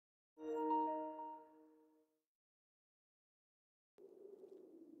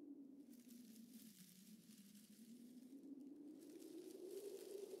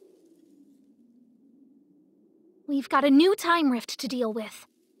We've got a new time rift to deal with.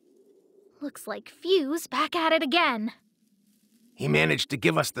 Looks like Fuse back at it again. He managed to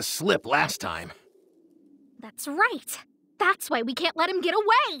give us the slip last time. That's right. That's why we can't let him get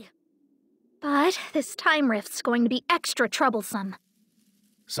away. But this time rift's going to be extra troublesome.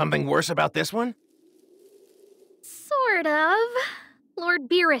 Something worse about this one? Sort of. Lord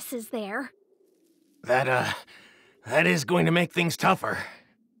Beerus is there. That is going to make things tougher.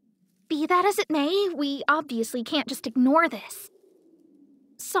 Be that as it may, we obviously can't just ignore this.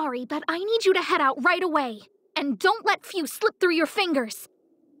 Sorry, but I need you to head out right away. And don't let Fuse slip through your fingers.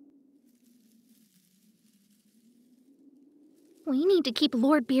 We need to keep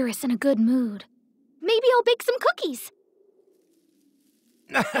Lord Beerus in a good mood. Maybe I'll bake some cookies.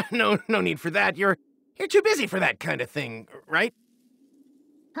 No need for that. You're too busy for that kind of thing, right?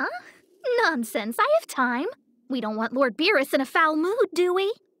 Huh? Nonsense, I have time. We don't want Lord Beerus in a foul mood, do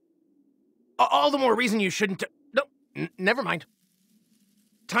we? All the more reason you shouldn't... No, never mind.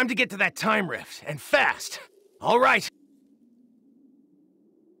 Time to get to that time rift, and fast. All right.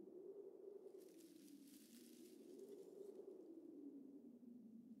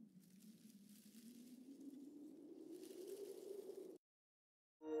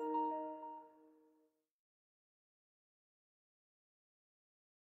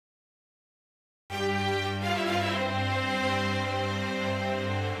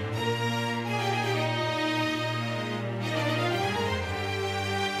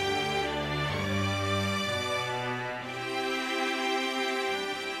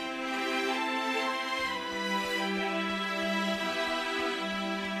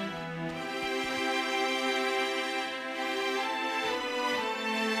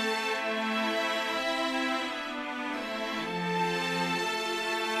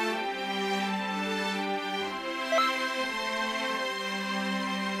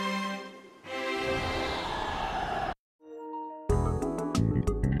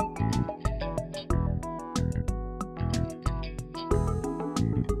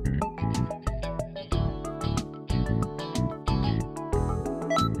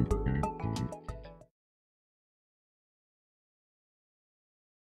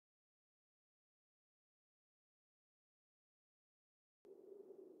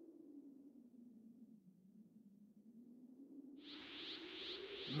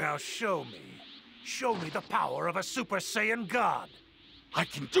 Now show me. Show me the power of a Super Saiyan God. I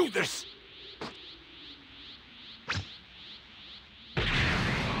can do this!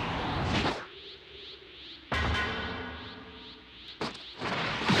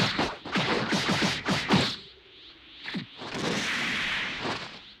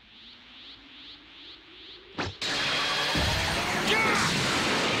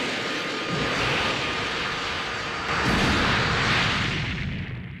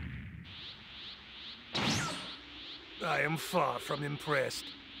 I am far from impressed.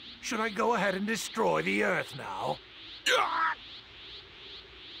 Should I go ahead and destroy the Earth now?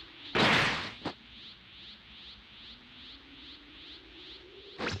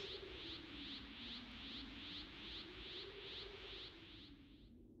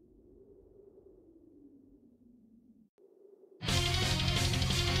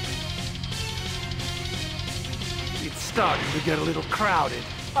 It's starting to get a little crowded.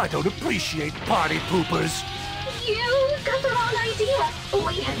 I don't appreciate party poopers. You got the wrong idea.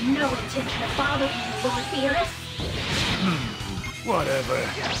 We had no intention of bothering you, Lord Beerus. Whatever.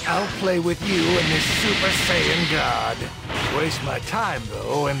 I'll play with you and this Super Saiyan God. Waste my time,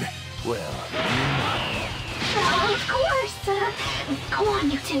 though, and, well, you know. Of course. Go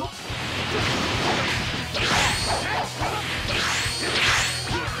on, you two.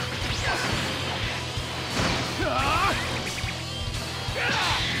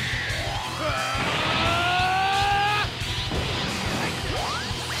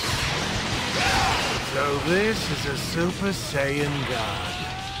 So this is a Super Saiyan God.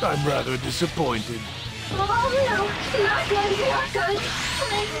 I'm rather disappointed. Oh no, not good, not good.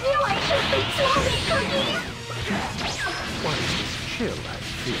 I knew I should be totally cookies. What is this chill I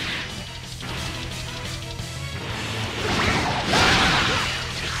feel?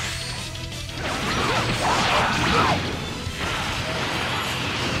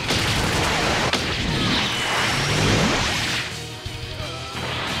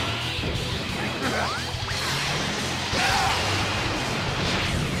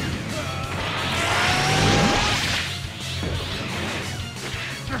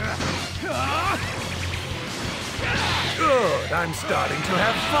 Good, I'm starting to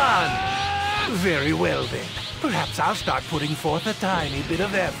have fun. Very well then. Perhaps I'll start putting forth a tiny bit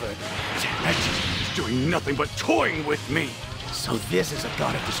of effort. That is doing nothing but toying with me. So this is a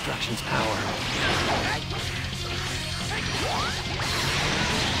God of Destruction's power.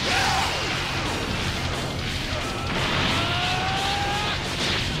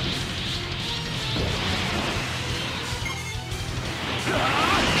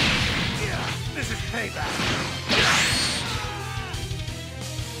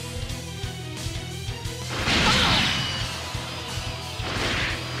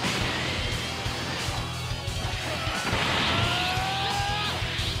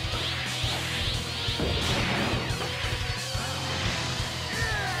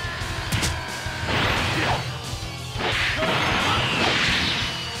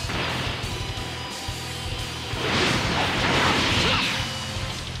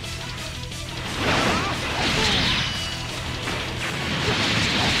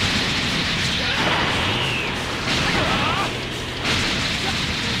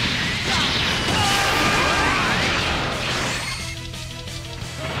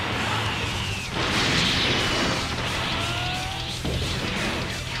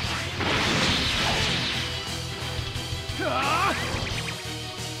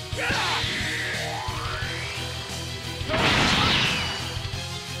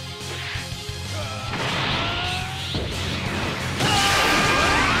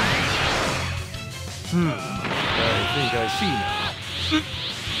 I think I see now.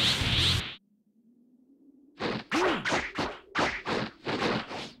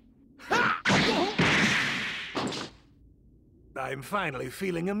 I'm finally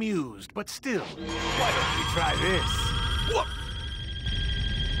feeling amused, but still, why don't we try this? What?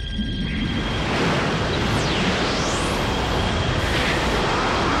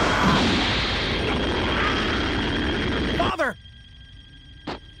 Father!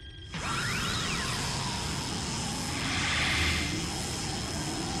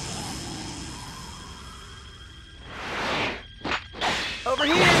 Over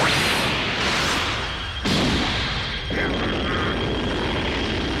here!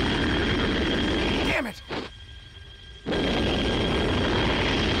 Damn it!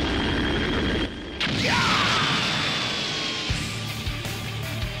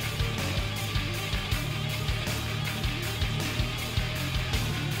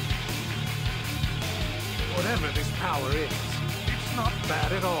 Whatever this power is, it's not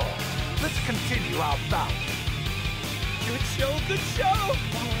bad at all. Let's continue our bout. Good show, good show! All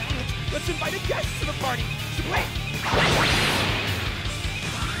right, let's invite a guest to the party. Wait!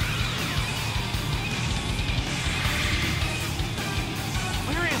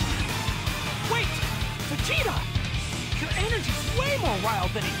 Where am I? Wait! Vegeta! Your energy's way more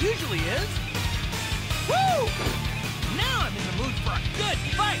wild than it usually is! Woo! Now I'm in the mood for a good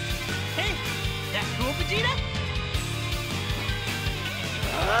fight! Hey, that cool, Vegeta?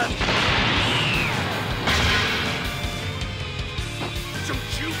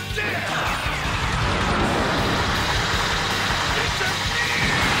 Don't you dare!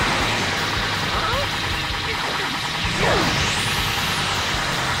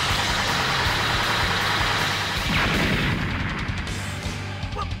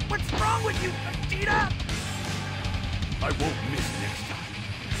 What's wrong with you, Vegeta? I won't miss next time.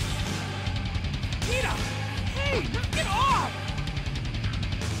 Vegeta! Hey, knock it off!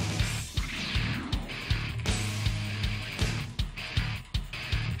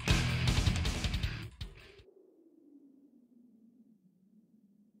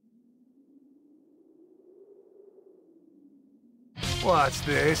 What's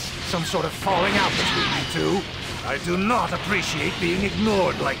this? Some sort of falling out between you two? I do not appreciate being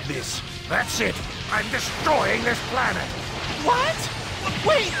ignored like this. That's it. I'm destroying this planet. What?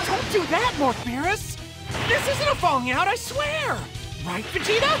 Wait, don't do that, Morpheus! This isn't a falling out, I swear! Right,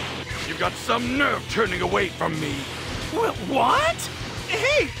 Vegeta? You've got some nerve turning away from me. What?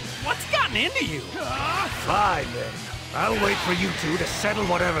 Hey, what's gotten into you? Fine, then. I'll wait for you two to settle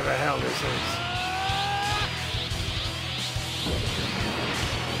whatever the hell this is.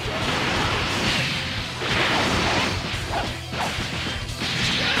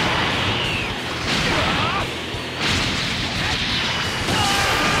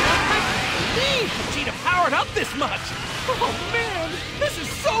 Vegeta powered up this much! Oh man, this is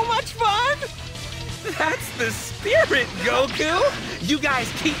so much fun! That's the spirit, Goku! You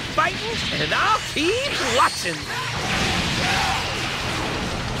guys keep fighting, and I'll keep watching!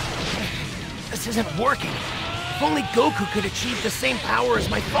 This isn't working. If only Goku could achieve the same power as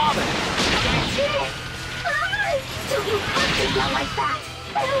my father. That's it! So you have to go like that!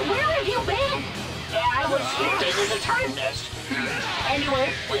 Well, where have you been? I was hidden in the time mist.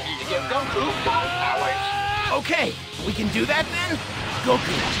 Anyway, we need to give Goku more powers. Okay, we can do that then?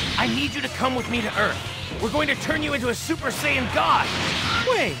 Goku, I need you to come with me to Earth. We're going to turn you into a Super Saiyan God.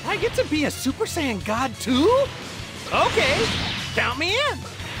 Wait, I get to be a Super Saiyan God too? Okay, count me in.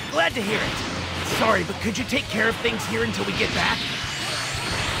 Glad to hear it. Sorry, but could you take care of things here until we get back?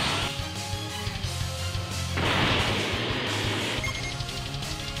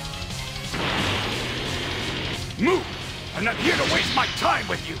 Move! I'm not here to waste my time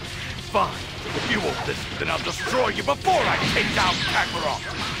with you. Fine. If you won't listen, then I'll destroy you before I take down Kakarot.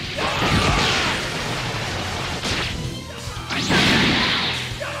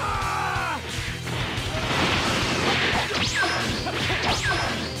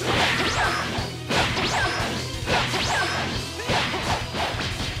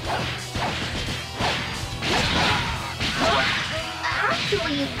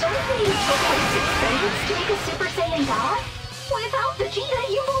 Actually, don't you need to waste experience to make a Super Saiyan God? Without Vegeta,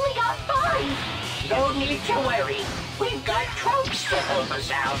 you've only got 5! No need to worry. We've got Trunks to help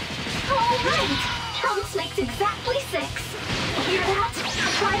us out. Alright! Trunks makes exactly 6. Hear that?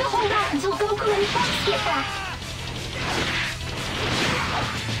 Try to hold out until Goku and Trunks get back.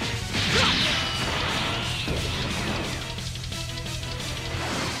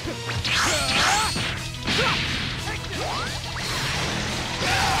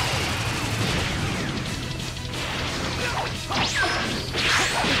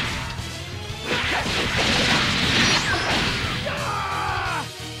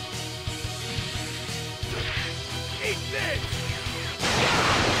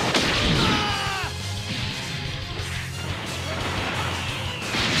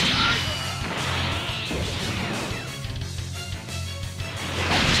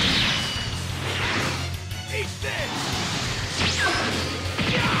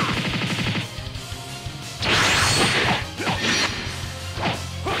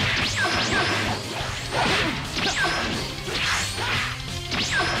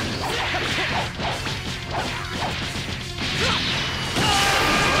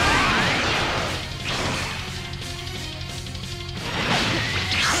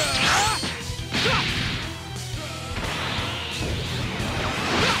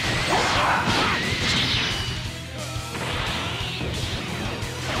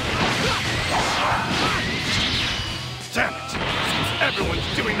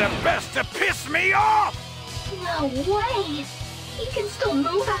 Everyone's doing their best to piss me off! No way! He can still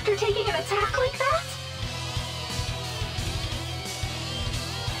move after taking an attack like that?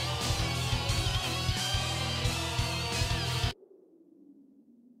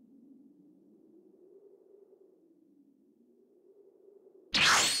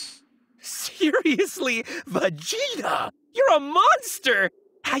 Seriously, Vegeta? You're a monster!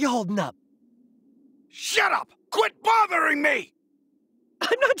 How you holding up? Shut up! Quit bothering me!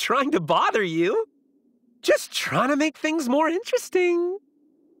 I'm not trying to bother you. Just trying to make things more interesting.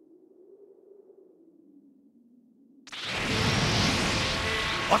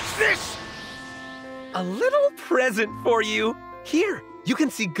 What's this? A little present for you. Here, you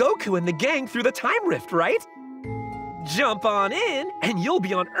can see Goku and the gang through the time rift, right? Jump on in, and you'll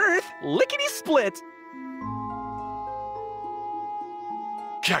be on Earth lickety-split.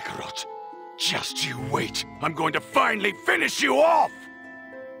 Kakarot, just you wait. I'm going to finally finish you off!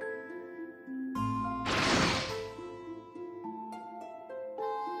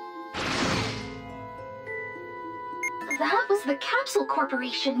 That was the Capsule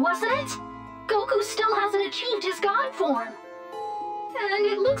Corporation, wasn't it? Goku still hasn't achieved his God form. And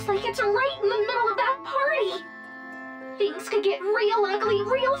it looks like it's right in the middle of that party. Things could get real ugly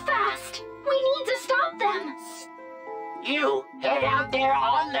real fast. We need to stop them. You head out there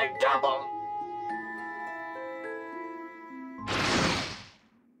on the double.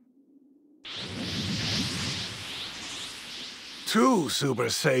 Two Super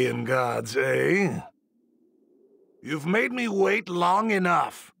Saiyan gods, eh? You've made me wait long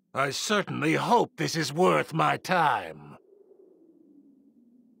enough. I certainly hope this is worth my time.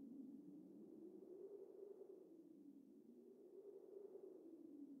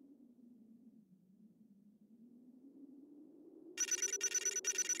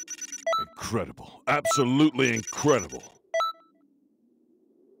 Incredible. Absolutely incredible.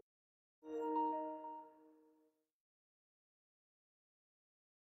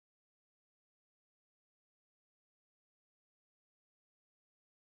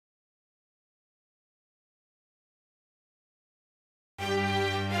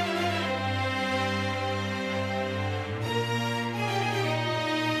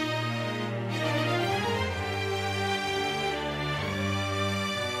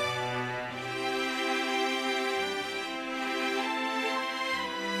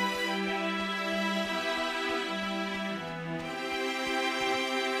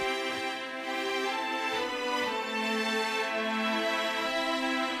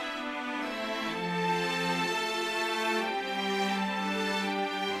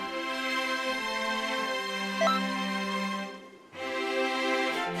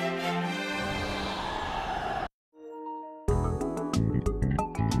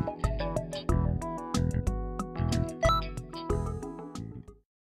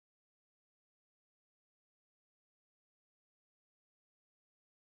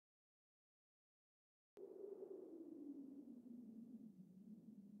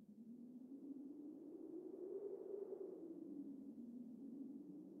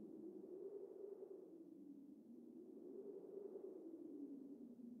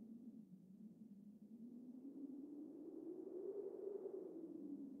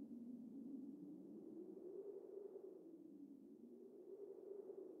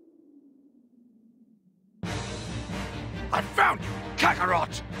 I found you,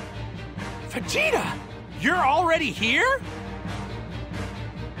 Kakarot! Vegeta! You're already here?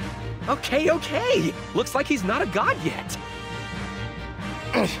 Okay. Looks like he's not a god yet.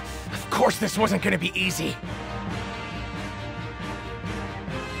 Of course this wasn't gonna be easy.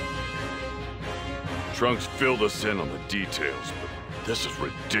 Trunks filled us in on the details, but this is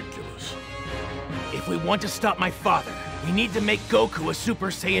ridiculous. If we want to stop my father, we need to make Goku a Super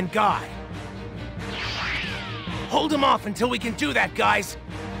Saiyan God. Hold him off until we can do that, guys!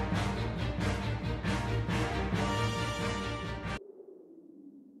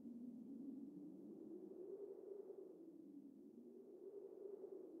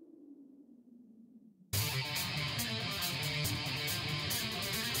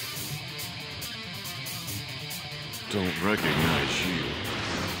 Don't recognize you.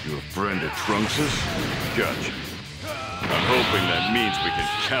 You're a friend of Trunks's? Gotcha. I'm hoping that means we can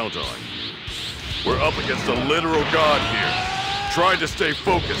count on you. We're up against a literal god here. Try to stay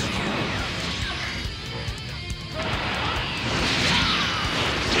focused.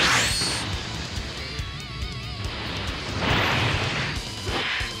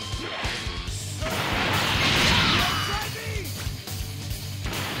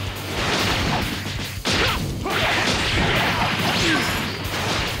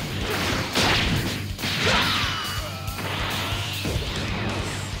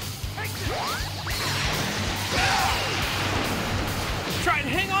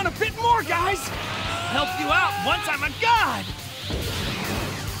 on a bit more, guys! Help you out once I'm a god!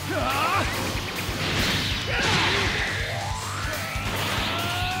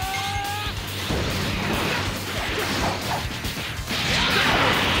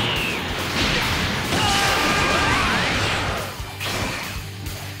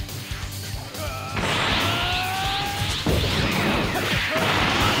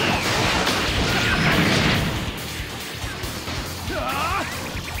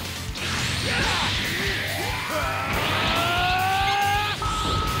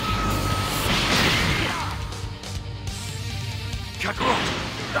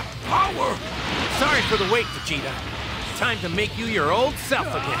 Kakarot! The power! Sorry for the wait, Vegeta. Time to make you your old self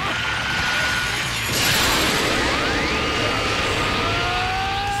again.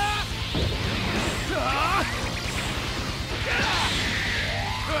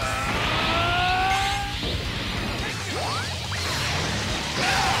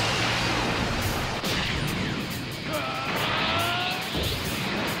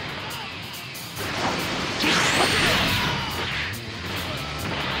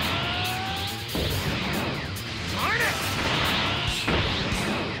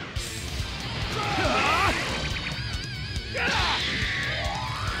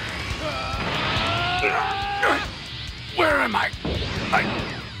 Where am I?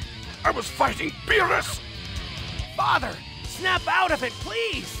 I was fighting Beerus! Father, snap out of it,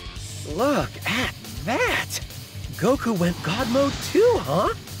 please! Look at that! Goku went God mode too,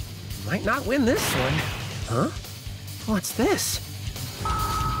 huh? Might not win this one. Huh? What's this?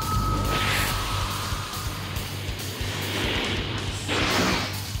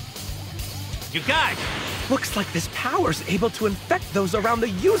 You guys! Looks like this power's able to infect those around the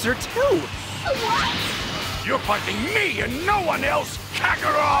user too! What? You're fighting me and no one else,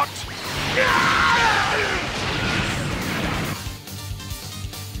 Kakarot!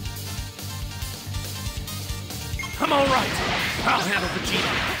 I'm all right. I'll handle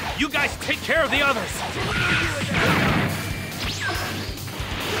Vegeta. You guys take care of the others.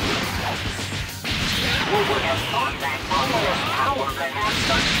 Who would have thought that almost power that has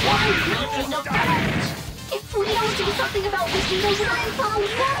such wide reaching effects? If we don't do something about Vegeta, we're in for a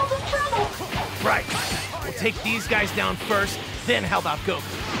world of trouble. Right. We'll take these guys down first, then help out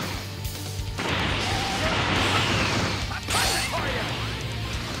Goku.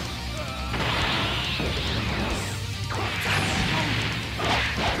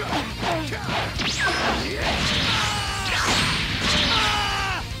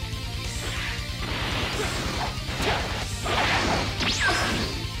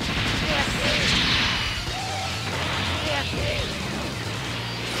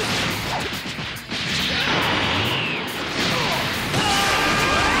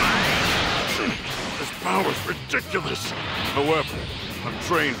 Power's ridiculous. However, I'm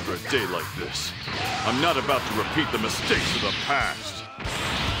trained for a day like this. I'm not about to repeat the mistakes of the past.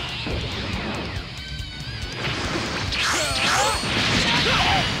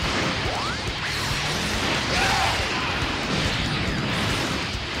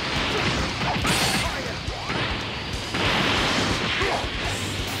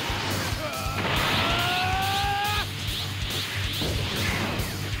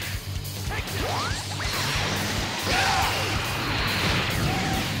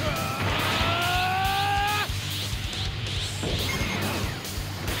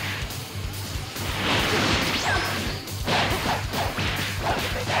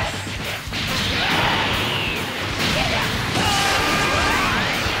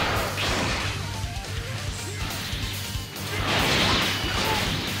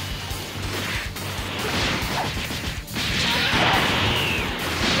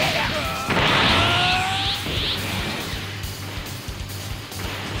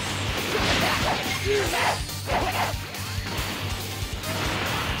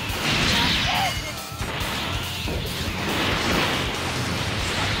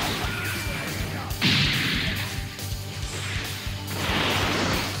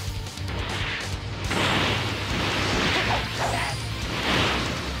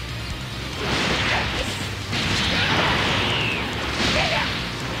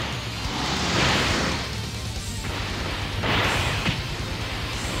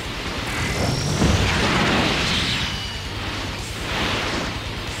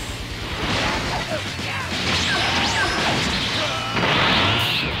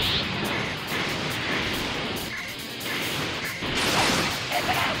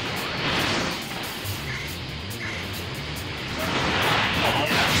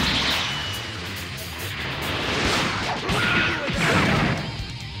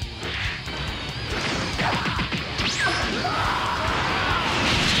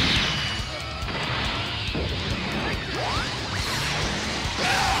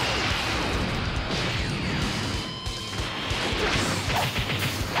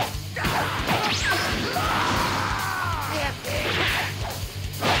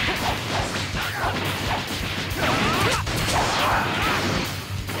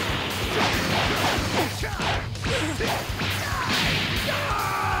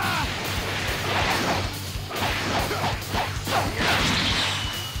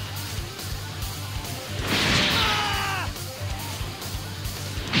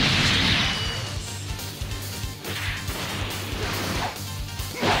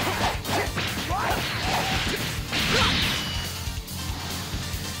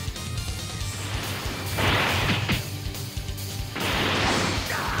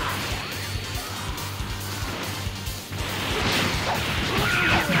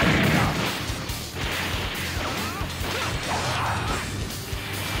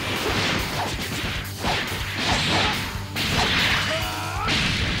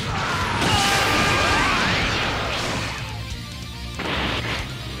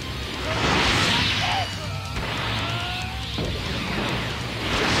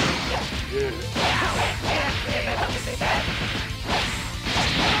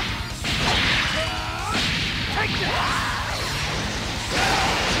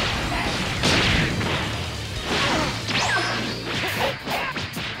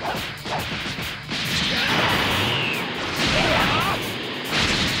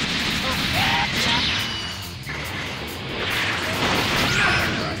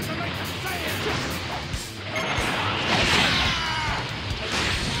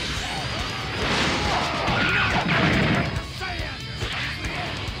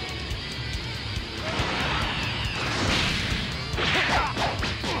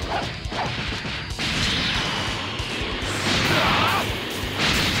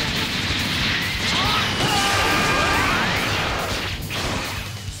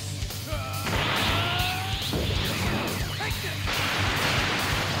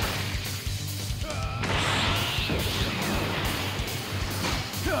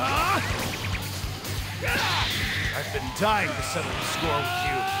 been dying to settle the score with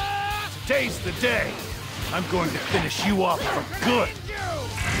you. Today's the day. I'm going to finish you off for good.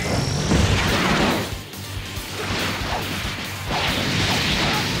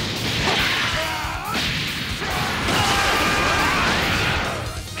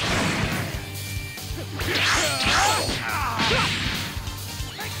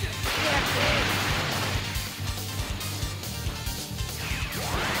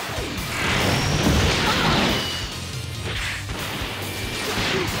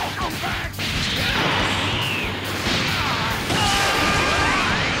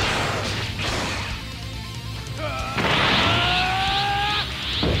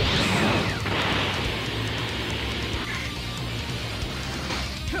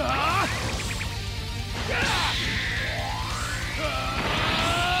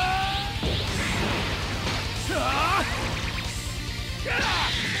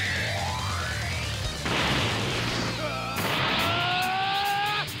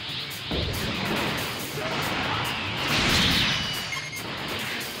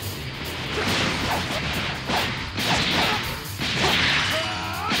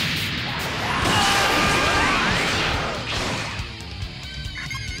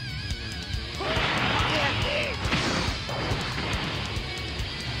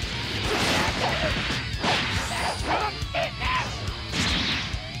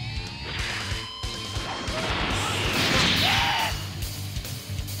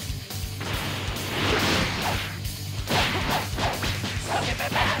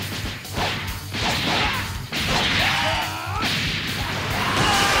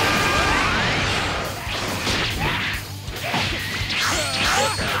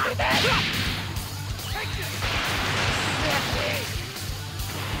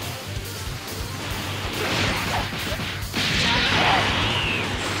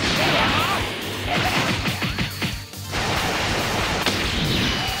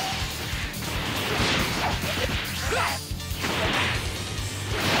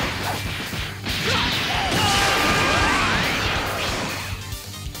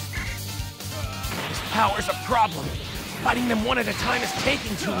 Power's a problem. Fighting them one at a time is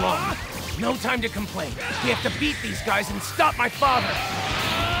taking too long. No time to complain. We have to beat these guys and stop my father.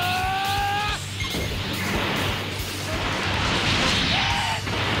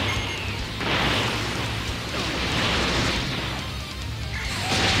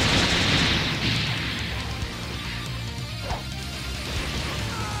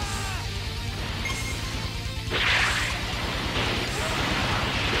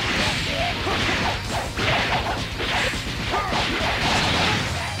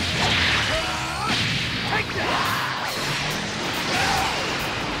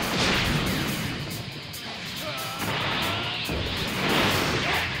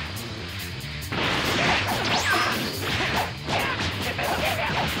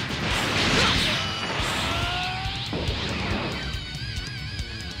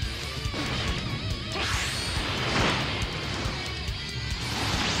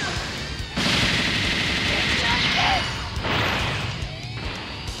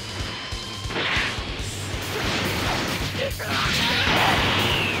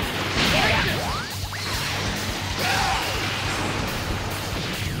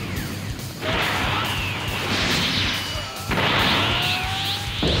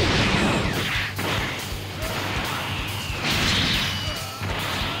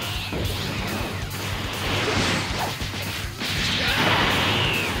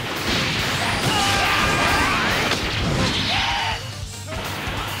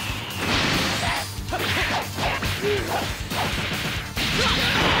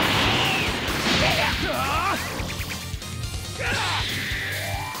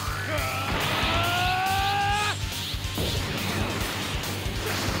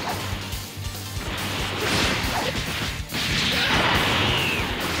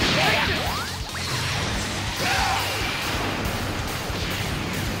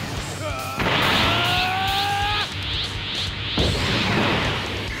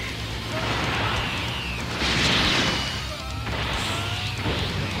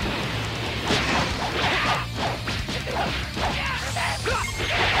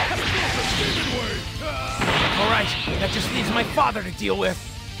 That just leaves my father to deal with.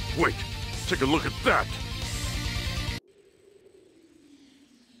 Wait, take a look at that.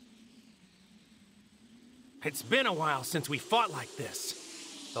 It's been a while since we fought like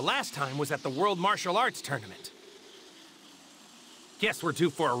this. The last time was at the World Martial Arts Tournament. Guess we're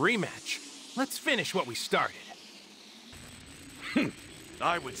due for a rematch. Let's finish what we started.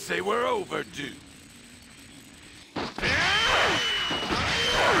 I would say we're overdue.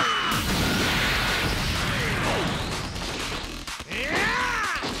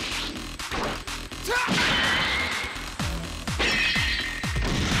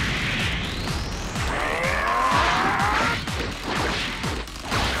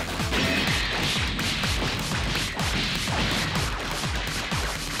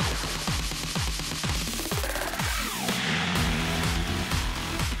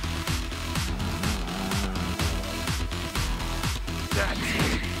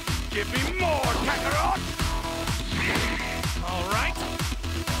 Give me more, Kakarot! All right.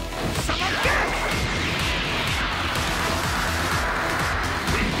 Some of this!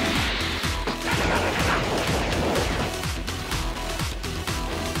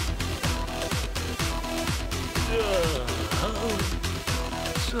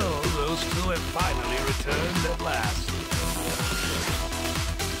 So those two have finally returned at last.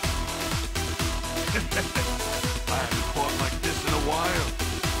 I haven't fought like this in a while.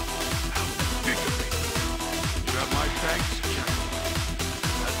 How big of me. You have my thanks, Jack.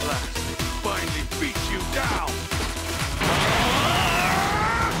 At last, they finally beat you down.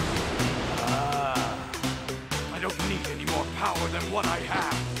 I don't need any more power than what I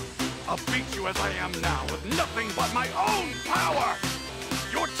have. I'll beat you as I am now with nothing but my own power.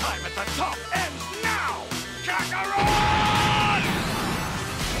 Your time at the top ends now, Kakarot!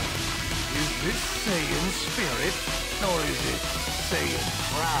 Is this Saiyan spirit, or is it Saiyan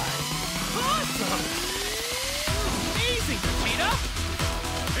pride? Awesome! Amazing, Vegeta!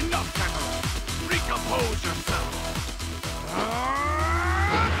 Enough, Kakarot! Recompose yourself!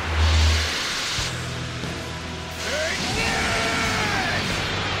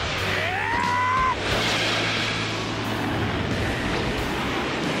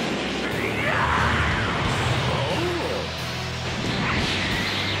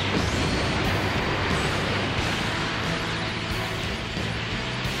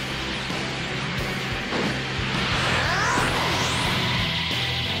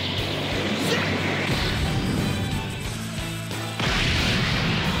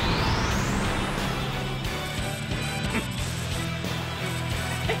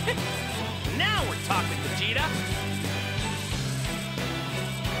 Now we're talking, Vegeta!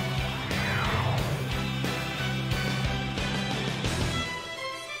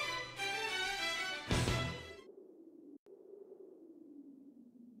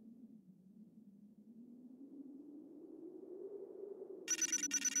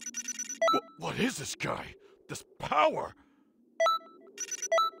 What is this guy? This power?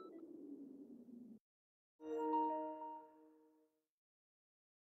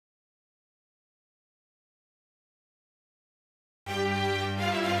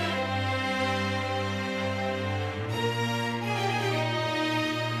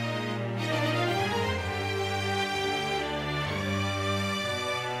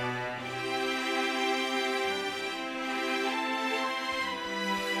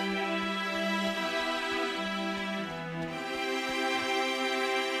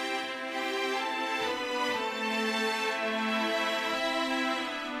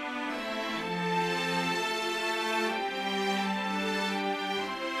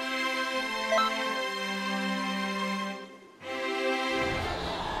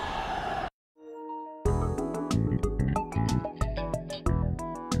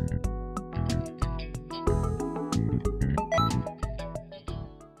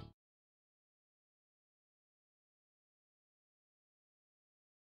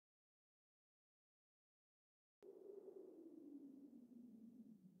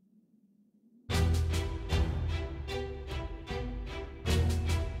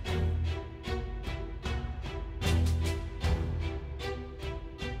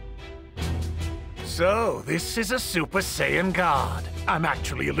 So, this is a Super Saiyan God. I'm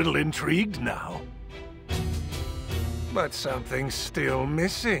actually a little intrigued now. But something's still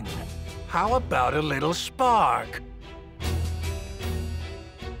missing. How about a little spark?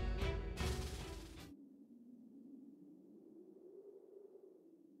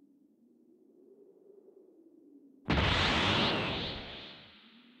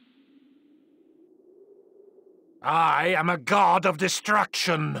 I am a god of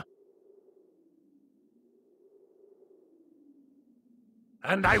destruction.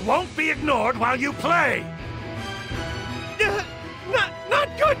 And I won't be ignored while you play! Not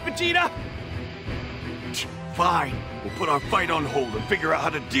good, Vegeta! Fine. We'll put our fight on hold and figure out how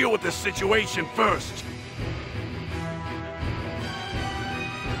to deal with this situation first.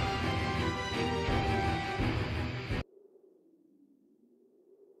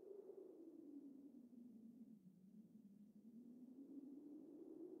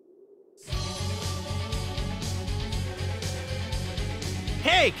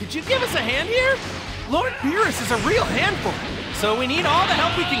 Hey, could you give us a hand here? Lord Beerus is a real handful, so we need all the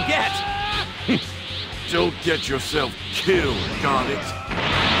help we can get. Don't get yourself killed, got it?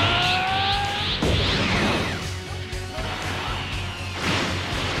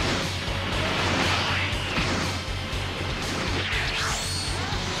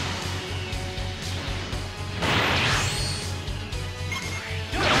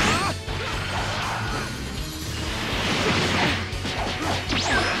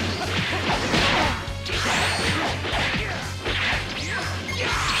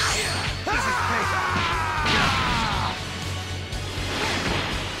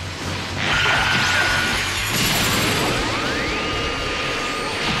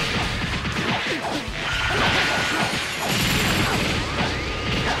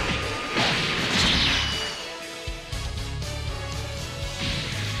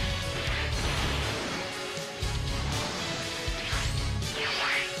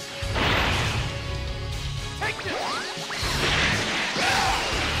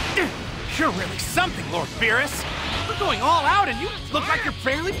 You're really something, Lord Beerus. We're going all out and you look like you're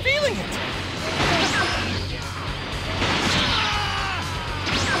barely feeling it.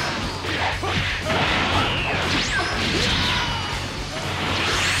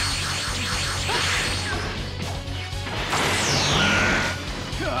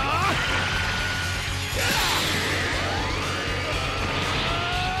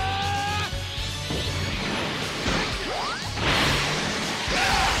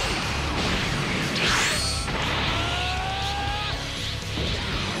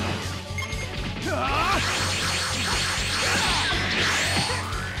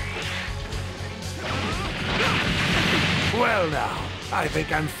 Well now, I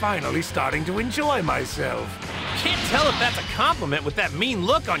think I'm finally starting to enjoy myself. Can't tell if that's a compliment with that mean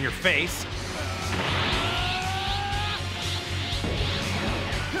look on your face.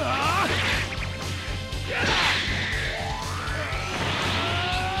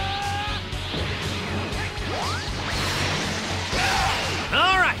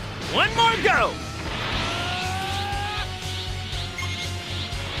 All right, one more go.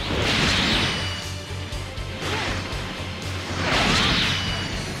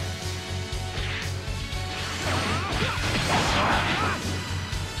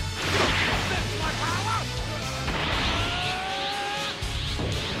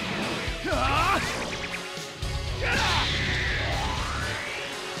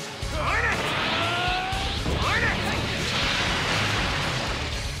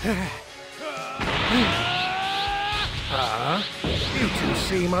 You two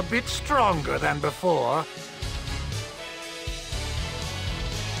seem a bit stronger than before.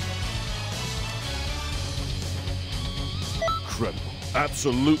 Incredible.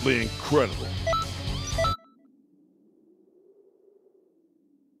 Absolutely incredible.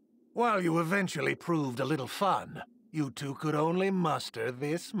 While you eventually proved a little fun, you two could only muster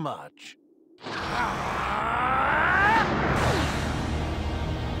this much.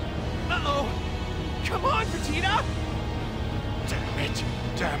 Uh-oh. Come on, Vegeta. Damn it!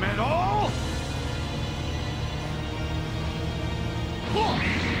 Damn it all!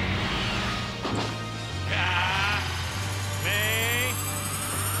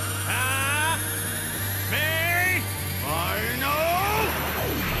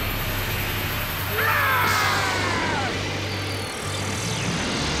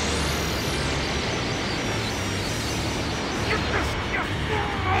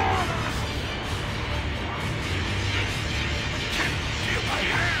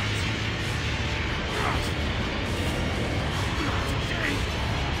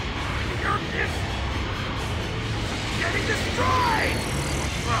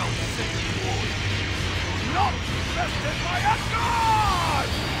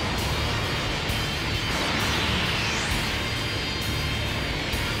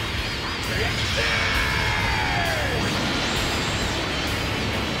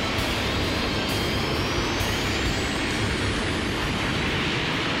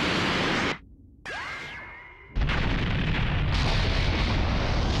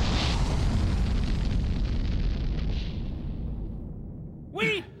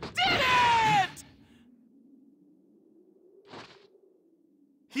 We did it!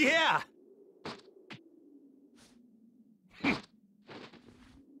 Yeah.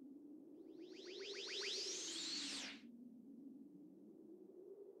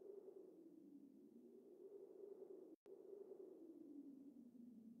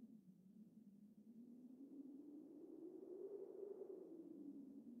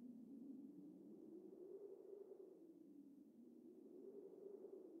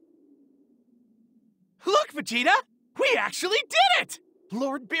 Look, Vegeta! We actually did it!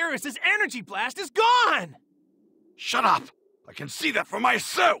 Lord Beerus' energy blast is gone! Shut up! I can see that for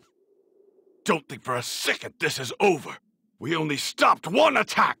myself! Don't think for a second this is over. We only stopped one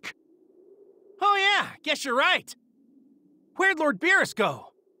attack! Oh yeah, guess you're right. Where'd Lord Beerus go?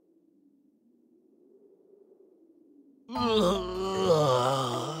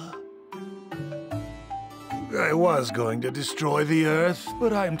 I was going to destroy the Earth,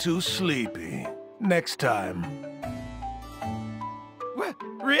 but I'm too sleepy. Next time.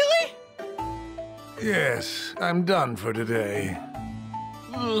 Really? Yes, I'm done for today.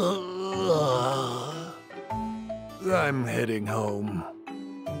 I'm heading home.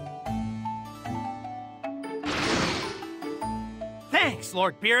 Thanks,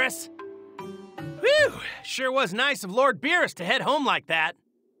 Lord Beerus. Whew, sure was nice of Lord Beerus to head home like that.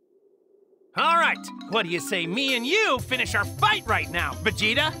 All right, what do you say me and you finish our fight right now,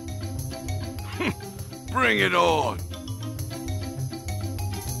 Vegeta? Bring it on!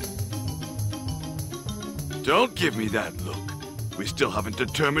 Don't give me that look. We still haven't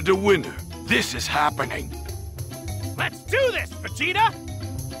determined a winner. this is happening. Let's do this, Vegeta!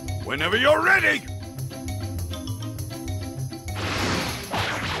 Whenever you're ready!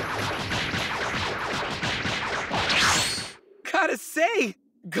 Gotta say,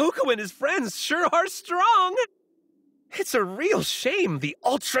 Goku and his friends sure are strong! It's a real shame the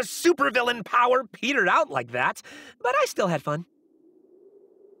ultra supervillain power petered out like that, but I still had fun.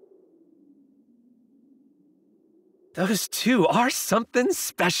 Those two are something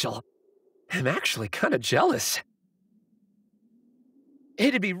special. I'm actually kind of jealous.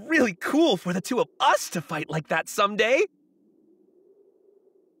 It'd be really cool for the two of us to fight like that someday.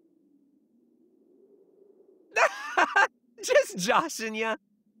 Just joshing ya.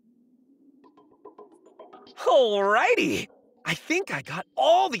 Alrighty. I think I got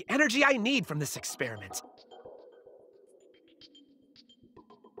all the energy I need from this experiment.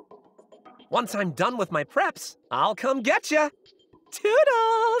 Once I'm done with my preps, I'll come get ya.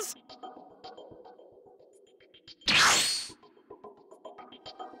 Toodles!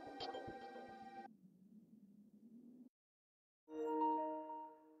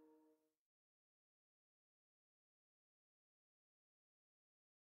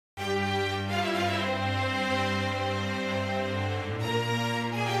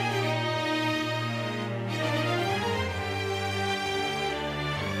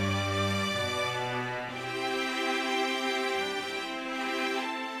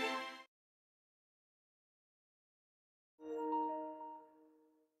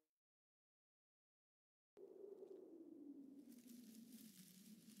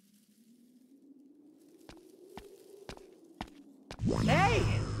 Hey!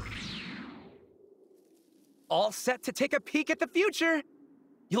 All set to take a peek at the future.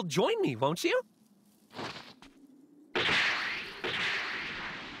 You'll join me, won't you?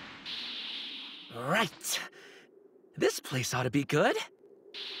 Right. This place ought to be good.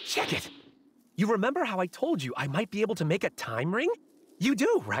 Check it. You remember how I told you I might be able to make a time ring? You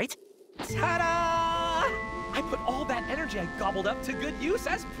do, right? Ta-da! I put all that energy I gobbled up to good use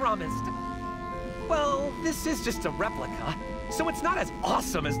as promised. Well, this is just a replica, so it's not as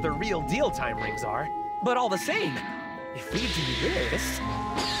awesome as the real deal time rings are. But all the same, if we do this...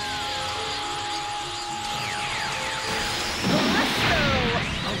 Presto!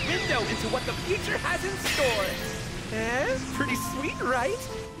 A window into what the future has in store. Eh? Pretty sweet, right?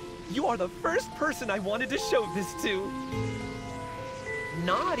 You are the first person I wanted to show this to.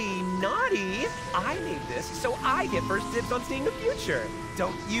 Naughty, naughty. I made this so I get first dibs on seeing the future.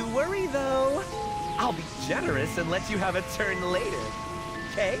 Don't you worry, though. I'll be generous and let you have a turn later.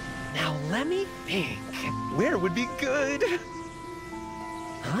 Okay? Now let me think. Where would be good?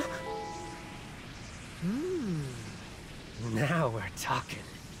 Huh? Now we're talking.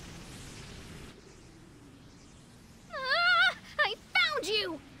 I found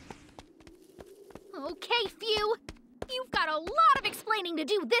you! Okay, Phew. You've got a lot of explaining to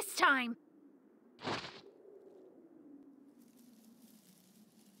do this time.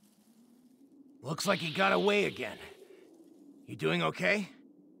 Looks like he got away again. You doing okay?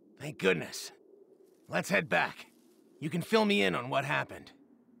 Thank goodness. Let's head back. You can fill me in on what happened.